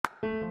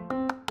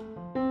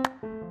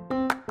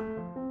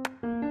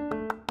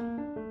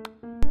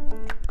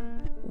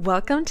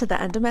Welcome to the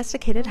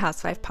Undomesticated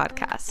Housewife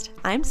Podcast.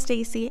 I'm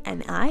Stacy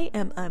and I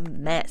am a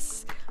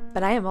mess,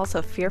 but I am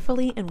also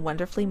fearfully and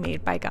wonderfully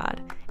made by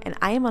God, and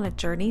I am on a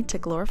journey to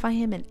glorify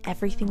Him in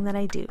everything that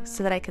I do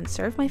so that I can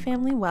serve my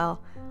family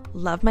well,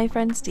 love my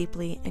friends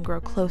deeply, and grow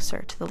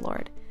closer to the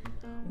Lord.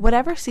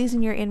 Whatever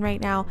season you're in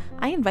right now,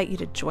 I invite you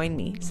to join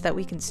me so that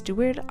we can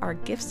steward our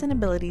gifts and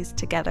abilities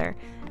together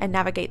and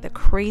navigate the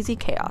crazy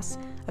chaos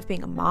of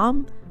being a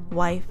mom,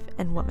 wife,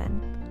 and woman.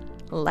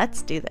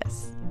 Let's do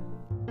this.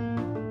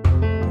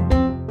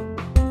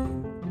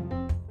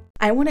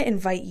 I want to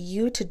invite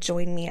you to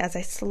join me as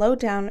I slow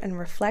down and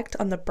reflect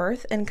on the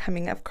birth and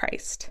coming of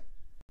Christ.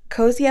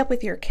 Cozy up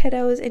with your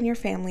kiddos and your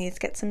families,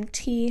 get some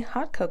tea,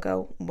 hot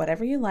cocoa,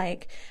 whatever you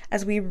like,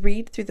 as we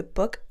read through the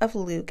book of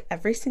Luke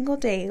every single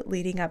day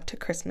leading up to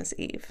Christmas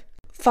Eve.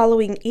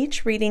 Following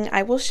each reading,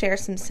 I will share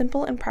some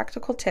simple and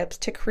practical tips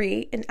to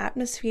create an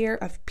atmosphere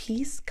of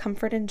peace,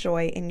 comfort, and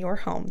joy in your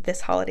home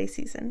this holiday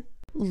season.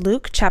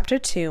 Luke chapter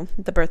 2,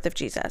 the birth of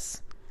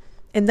Jesus.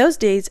 In those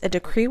days, a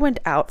decree went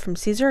out from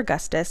Caesar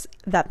Augustus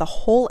that the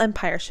whole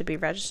empire should be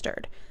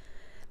registered.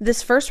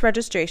 This first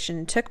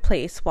registration took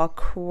place while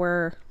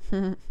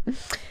Quirinius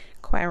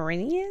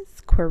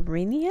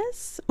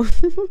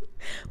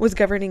was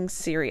governing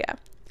Syria.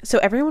 So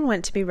everyone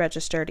went to be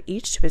registered,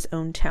 each to his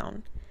own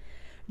town.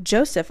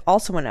 Joseph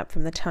also went up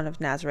from the town of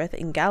Nazareth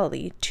in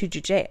Galilee to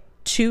Judea,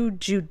 to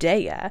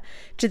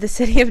the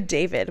city of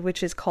David,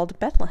 which is called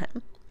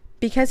Bethlehem,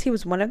 because he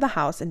was one of the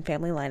house and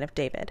family line of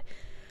David.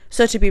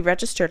 So to be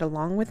registered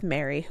along with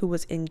Mary, who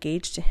was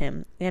engaged to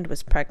him and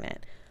was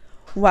pregnant.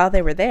 While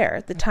they were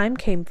there, the time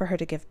came for her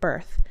to give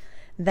birth.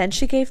 Then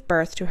she gave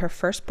birth to her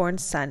firstborn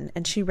son,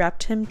 and she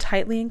wrapped him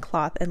tightly in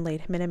cloth and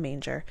laid him in a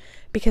manger,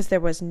 because there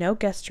was no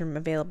guest room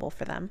available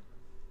for them.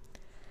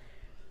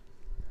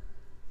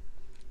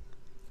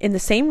 In the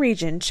same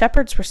region,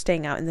 shepherds were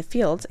staying out in the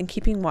fields and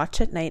keeping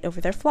watch at night over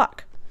their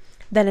flock.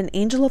 Then an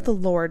angel of the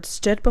Lord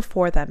stood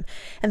before them,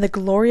 and the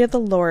glory of the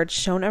Lord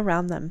shone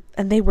around them,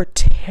 and they were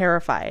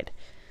terrified.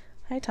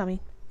 Hi,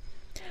 Tommy.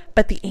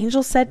 But the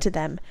angel said to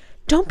them,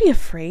 "Don't be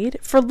afraid,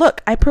 for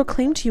look, I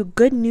proclaim to you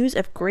good news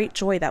of great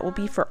joy that will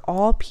be for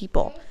all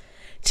people.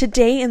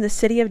 Today in the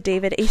city of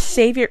David, a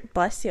Savior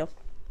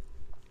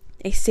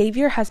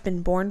has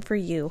been born for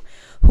you,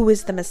 who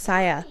is the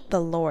Messiah, the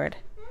Lord."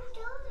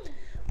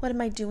 What am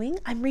I doing?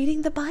 I'm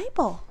reading the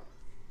Bible.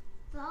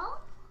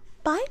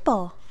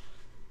 Bible.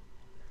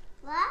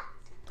 What?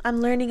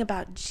 I'm learning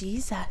about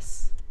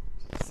Jesus.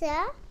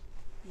 Sir?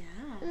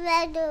 Yeah.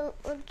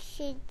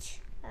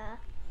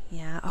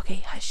 Yeah,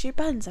 okay, hush your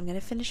buns. I'm going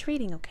to finish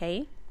reading,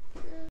 okay?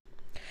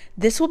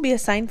 This will be a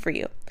sign for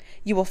you.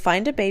 You will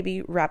find a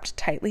baby wrapped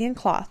tightly in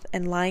cloth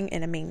and lying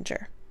in a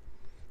manger.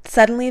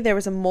 Suddenly there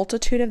was a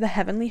multitude of the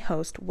heavenly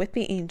host with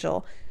the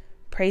angel,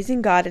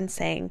 praising God and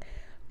saying,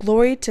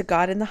 "Glory to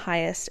God in the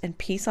highest, and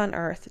peace on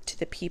earth to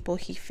the people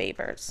he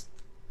favors."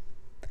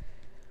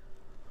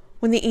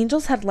 When the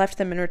angels had left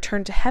them and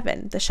returned to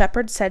heaven, the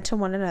shepherds said to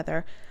one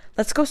another,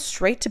 "Let's go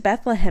straight to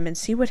Bethlehem and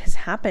see what has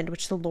happened,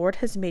 which the Lord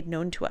has made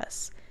known to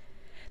us."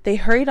 They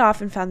hurried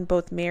off and found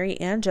both Mary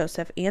and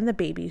Joseph and the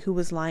baby who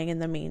was lying in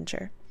the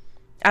manger.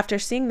 After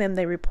seeing them,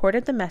 they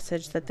reported the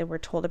message that they were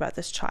told about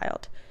this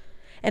child.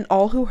 And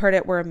all who heard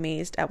it were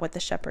amazed at what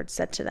the shepherds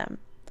said to them.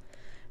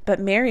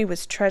 But Mary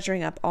was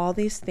treasuring up all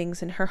these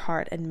things in her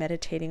heart and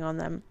meditating on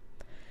them.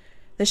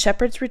 The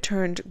shepherds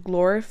returned,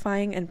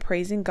 glorifying and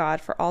praising God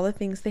for all the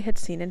things they had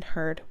seen and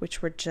heard,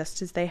 which were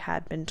just as they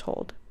had been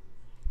told.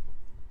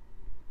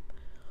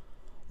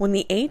 When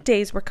the 8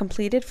 days were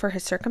completed for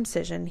his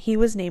circumcision, he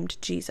was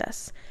named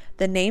Jesus,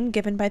 the name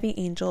given by the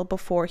angel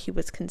before he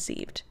was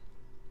conceived.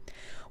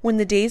 When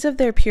the days of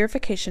their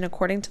purification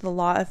according to the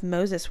law of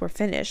Moses were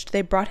finished,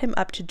 they brought him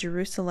up to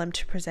Jerusalem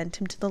to present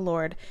him to the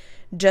Lord,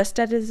 just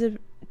as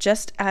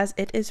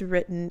it is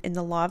written in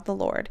the law of the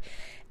Lord.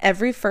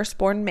 Every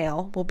firstborn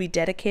male will be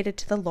dedicated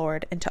to the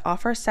Lord, and to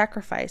offer a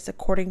sacrifice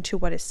according to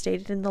what is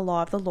stated in the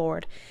law of the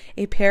Lord,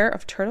 a pair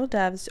of turtle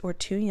doves or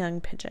 2 young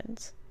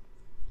pigeons.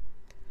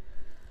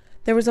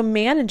 There was a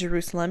man in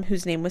Jerusalem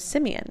whose name was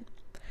Simeon.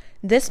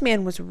 This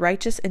man was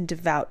righteous and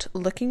devout,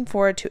 looking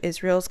forward to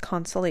Israel's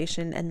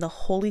consolation, and the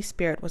Holy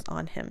Spirit was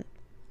on him.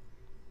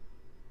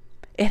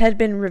 It had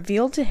been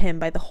revealed to him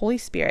by the Holy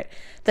Spirit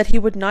that he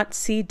would not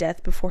see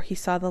death before he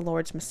saw the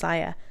Lord's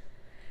Messiah.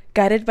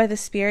 Guided by the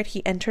Spirit,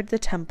 he entered the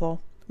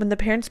temple. When the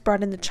parents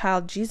brought in the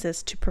child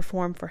Jesus to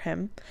perform for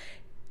him,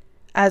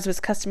 as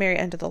was customary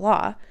under the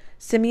law,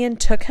 Simeon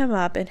took him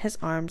up in his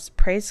arms,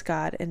 praised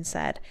God, and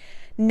said,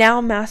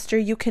 "Now, Master,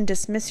 you can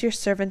dismiss your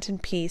servant in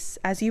peace,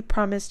 as you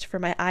promised, for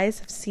my eyes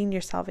have seen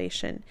your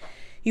salvation.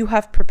 You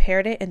have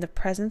prepared it in the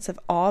presence of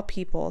all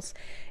peoples,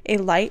 a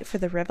light for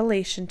the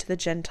revelation to the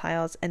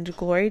Gentiles, and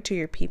glory to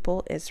your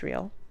people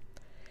Israel."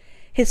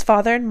 His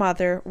father and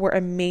mother were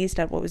amazed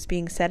at what was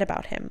being said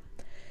about him.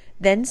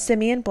 Then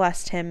Simeon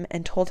blessed him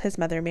and told his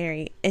mother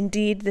Mary,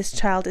 "Indeed, this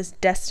child is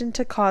destined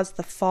to cause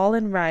the fall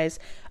and rise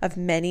of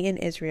many in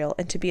Israel,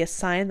 and to be a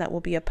sign that will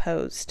be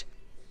opposed,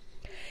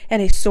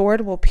 and a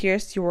sword will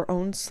pierce your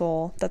own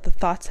soul, that the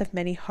thoughts of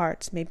many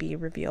hearts may be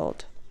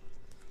revealed.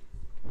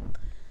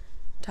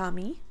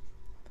 Tommy,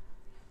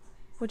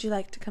 would you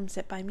like to come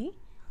sit by me?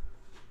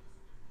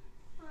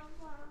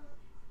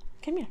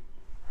 Come here.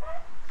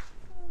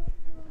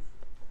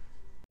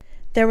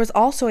 There was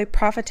also a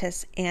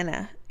prophetess,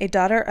 Anna, a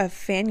daughter of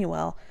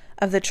Phanuel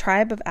of the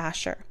tribe of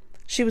Asher.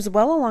 She was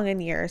well along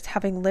in years,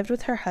 having lived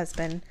with her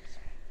husband.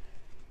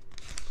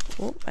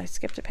 I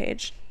skipped a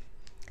page.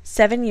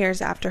 7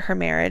 years after her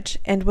marriage,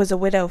 and was a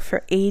widow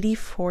for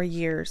 84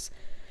 years.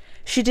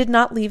 She did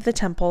not leave the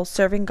temple,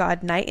 serving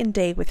God night and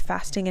day with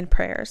fasting and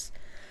prayers.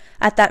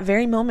 At that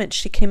very moment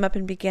she came up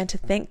and began to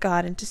thank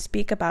God and to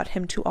speak about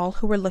him to all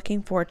who were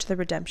looking forward to the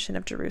redemption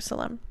of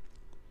Jerusalem.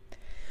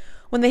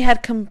 When they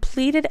had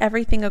completed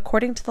everything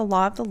according to the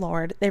law of the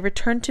Lord, they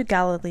returned to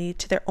Galilee,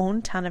 to their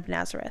own town of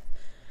Nazareth.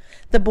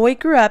 The boy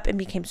grew up and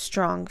became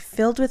strong,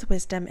 filled with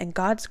wisdom, and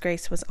God's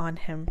grace was on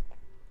him.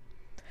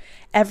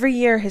 Every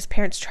year his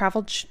parents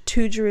traveled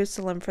to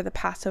Jerusalem for the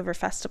Passover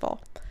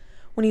festival.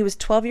 When he was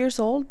 12 years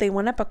old, they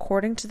went up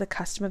according to the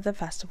custom of the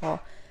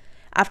festival.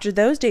 After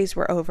those days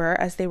were over,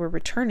 as they were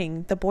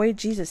returning, the boy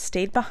Jesus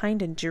stayed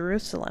behind in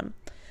Jerusalem.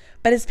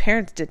 But his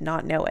parents did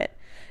not know it.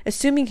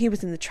 Assuming he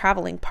was in the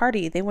traveling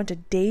party, they went a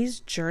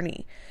day's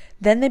journey.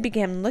 Then they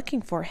began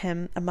looking for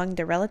him among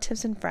their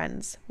relatives and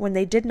friends. When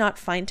they did not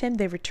find him,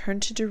 they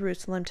returned to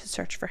Jerusalem to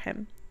search for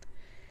him.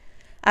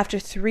 After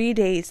 3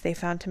 days, they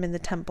found him in the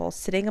temple,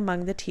 sitting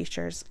among the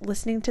teachers,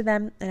 listening to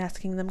them and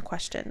asking them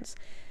questions.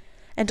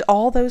 And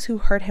all those who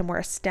heard him were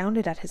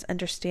astounded at his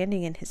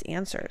understanding and his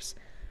answers.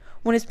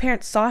 When his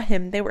parents saw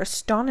him, they were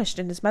astonished,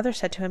 and his mother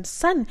said to him,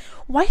 "Son,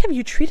 why have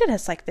you treated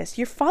us like this?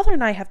 Your father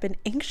and I have been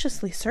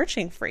anxiously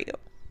searching for you."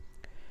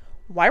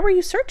 "Why were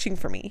you searching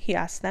for me?" he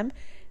asked them.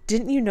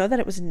 "Didn't you know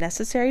that it was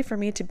necessary for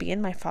me to be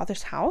in my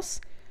father's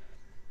house?"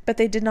 But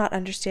they did not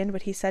understand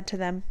what he said to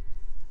them.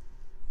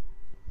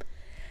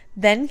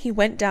 Then he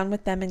went down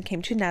with them and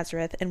came to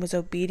Nazareth and was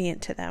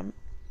obedient to them.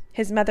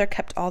 His mother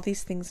kept all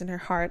these things in her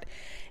heart,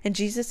 and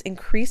Jesus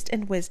increased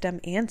in wisdom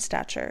and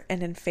stature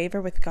and in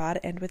favor with God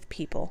and with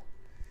people.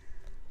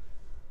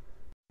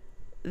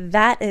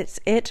 That is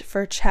it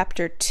for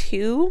chapter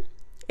 2.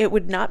 It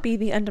would not be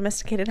the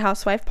Undomesticated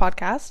Housewife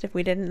Podcast if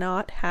we did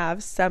not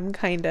have some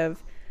kind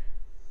of...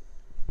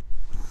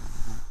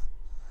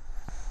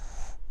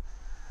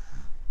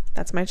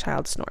 That's my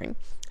child snoring.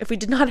 If we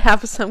did not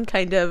have some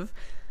kind of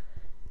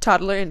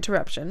toddler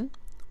interruption,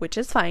 which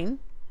is fine.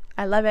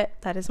 I love it.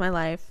 That is my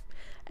life.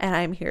 And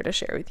I'm here to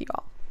share with you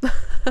all.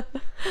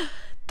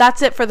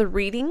 That's it for the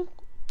reading.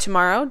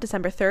 Tomorrow,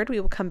 December 3rd, we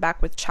will come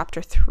back with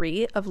chapter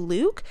 3 of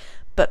Luke.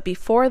 But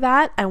before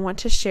that, I want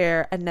to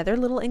share another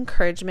little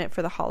encouragement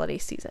for the holiday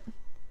season.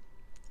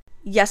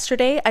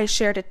 Yesterday, I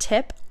shared a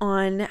tip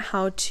on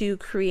how to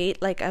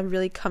create like a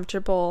really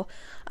comfortable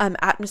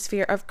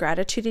atmosphere of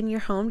gratitude in your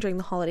home during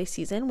the holiday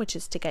season, which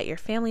is to get your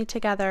family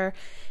together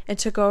and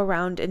to go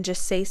around and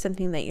just say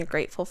something that you're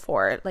grateful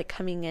for, like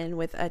coming in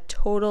with a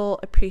total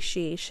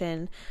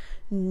appreciation,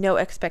 no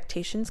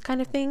expectations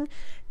kind of thing.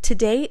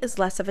 Today is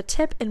less of a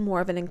tip and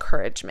more of an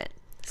encouragement,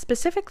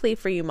 specifically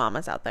for you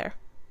mamas out there.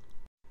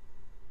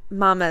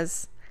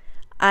 Mamas,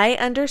 I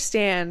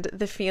understand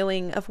the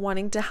feeling of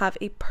wanting to have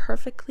a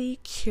perfectly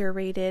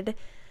curated,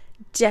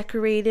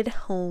 decorated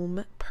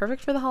home,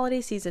 perfect for the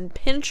holiday season,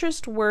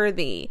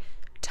 Pinterest-worthy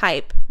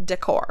type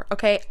decor,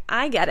 okay?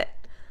 I get it.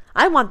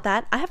 I want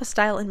that. I have a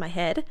style in my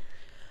head.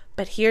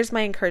 But here's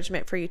my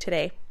encouragement for you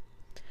today.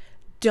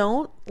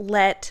 Don't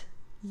let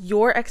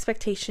your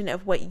expectation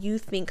of what you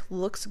think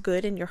looks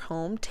good in your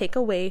home take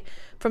away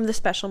from the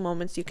special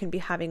moments you can be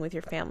having with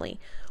your family.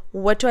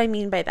 What do I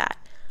mean by that?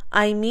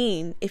 I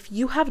mean, if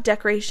you have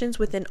decorations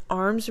within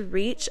arm's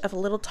reach of a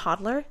little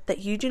toddler that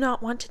you do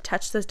not want to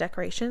touch those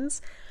decorations,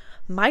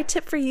 my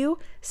tip for you,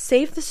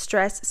 save the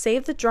stress,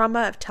 save the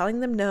drama of telling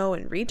them no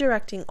and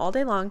redirecting all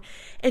day long,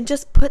 and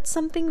just put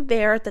something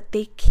there that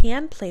they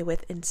can play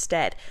with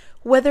instead.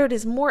 Whether it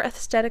is more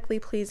aesthetically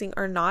pleasing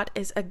or not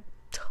is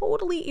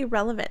totally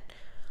irrelevant.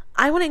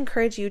 I want to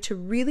encourage you to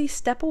really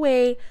step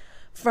away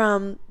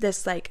from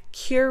this like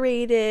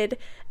curated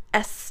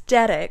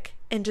aesthetic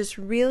and just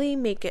really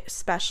make it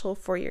special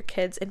for your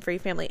kids and for your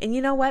family. And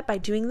you know what? By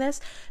doing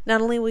this,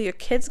 not only will your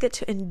kids get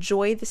to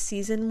enjoy the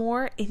season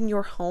more in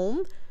your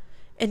home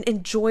and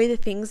enjoy the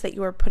things that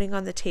you are putting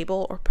on the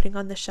table or putting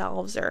on the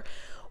shelves or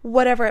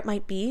whatever it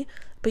might be,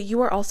 but you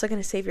are also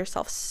going to save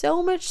yourself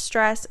so much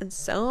stress and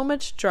so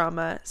much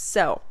drama.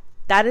 So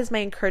that is my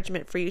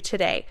encouragement for you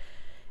today.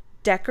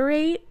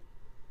 Decorate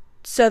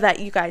so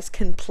that you guys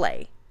can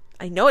play.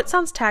 I know it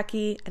sounds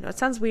tacky. I know it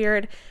sounds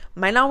weird.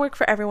 Might not work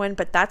for everyone,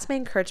 but that's my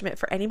encouragement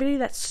for anybody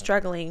that's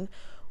struggling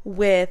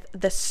with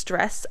the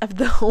stress of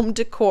the home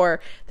decor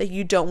that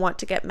you don't want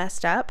to get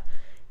messed up.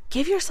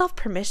 Give yourself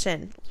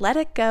permission. Let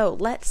it go.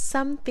 Let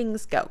some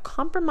things go.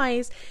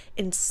 Compromise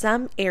in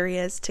some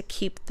areas to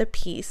keep the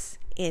peace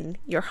in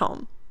your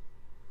home.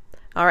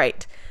 All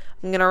right.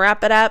 I'm going to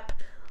wrap it up.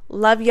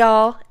 Love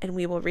y'all, and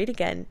we will read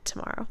again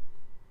tomorrow.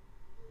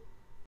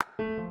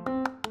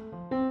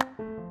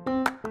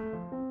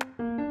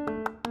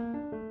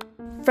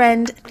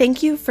 Friend,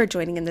 thank you for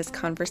joining in this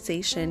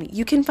conversation.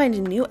 You can find a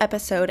new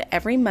episode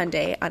every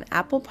Monday on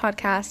Apple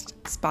Podcast,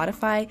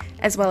 Spotify,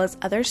 as well as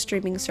other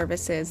streaming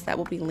services that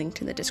will be linked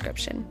in the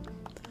description.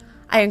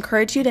 I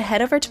encourage you to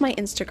head over to my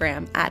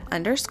Instagram at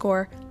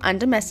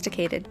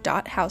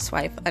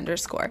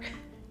 _undomesticated.housewife_.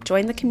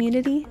 Join the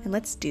community and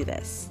let's do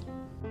this.